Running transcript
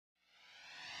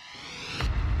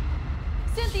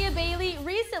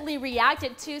recently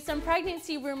reacted to some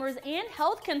pregnancy rumors and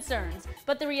health concerns,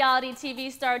 but the reality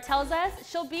TV star tells us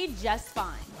she'll be just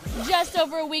fine. Just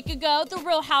over a week ago, the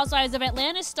Real Housewives of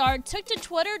Atlanta star took to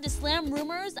Twitter to slam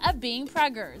rumors of being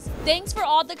preggers. Thanks for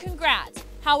all the congrats.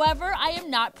 However, I am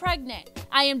not pregnant.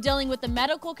 I am dealing with a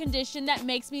medical condition that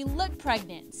makes me look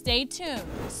pregnant. Stay tuned.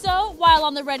 So, while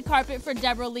on the red carpet for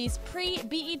Deborah Lee's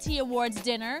pre-BET Awards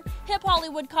dinner,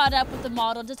 HipHollywood caught up with the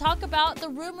model to talk about the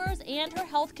rumors and her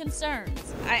health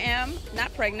concerns. I am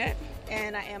not pregnant,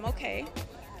 and I am okay.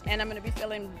 And I'm going to be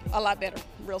feeling a lot better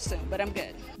real soon, but I'm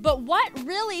good. But what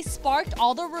really sparked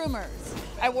all the rumors?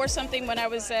 I wore something when I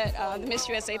was at the Miss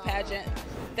USA pageant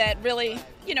that really,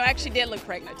 actually did look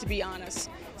pregnant, to be honest.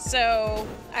 So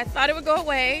I thought it would go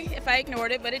away if I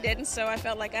ignored it, but it didn't. So I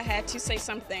felt like I had to say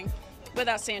something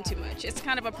without saying too much. It's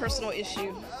kind of a personal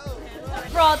issue.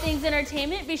 For all things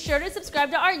entertainment, be sure to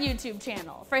subscribe to our YouTube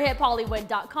channel. For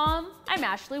HipHollywood.com, I'm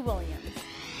Ashley Williams.